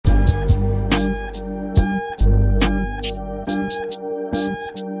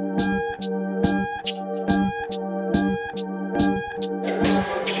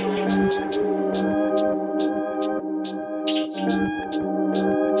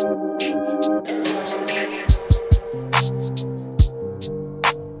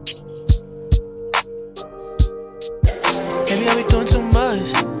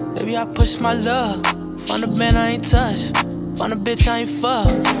push my luck. Find a man I ain't touch. Find a bitch I ain't fuck.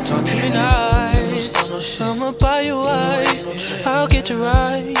 Talk to me nice. I'ma buy you ice. I'll get you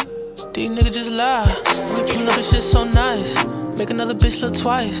right. These niggas just lie. We pull up, this shit so nice. Make another bitch look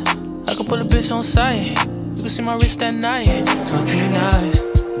twice. I can put a bitch on sight. You can see my wrist that night. Talk to me nice.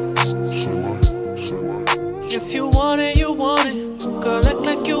 If you want it, you want it. Girl, act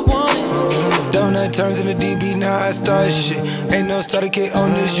like you want it. Donut turns into DB, now I start shit. Ain't no starter kit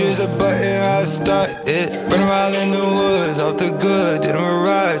on this, use a button, I start it. Run around in the woods, off the good, did a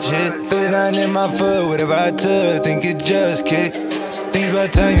mirage hit. 59 in my foot, whatever I took, think it just kicked. Things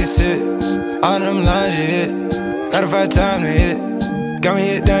about time you sit, on them lines you hit. Gotta find time to hit. Got me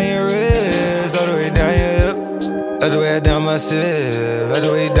hit down your wrist, all the way down your hip. Like the way I down my sip, like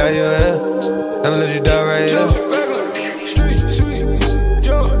the way you dye your hair. Never let you die right here.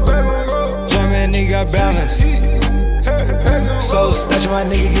 Nigga got balance. So snatch my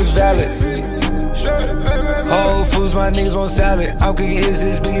nigga get valid. Whole Foods, my niggas want salad. I'm cooking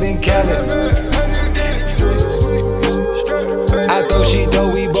his bigger than Khaled. I throw shit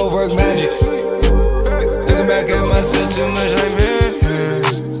though, we both work magic. Looking back at myself too much like man.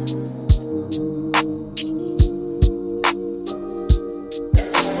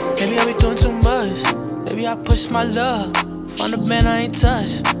 Maybe I be doing too much. Maybe I push my luck. Find a man I ain't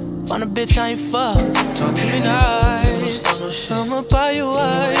touch. Find a bitch I ain't fuck. Talk to me nice. I'ma buy you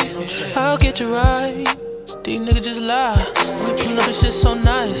ice. I'll get you right. These niggas just lie. We pull up, this shit so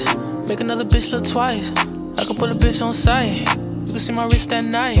nice. Make another bitch look twice. I can put a bitch on sight. You can see my wrist that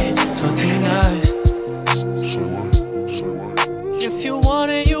night. Talk to me nice.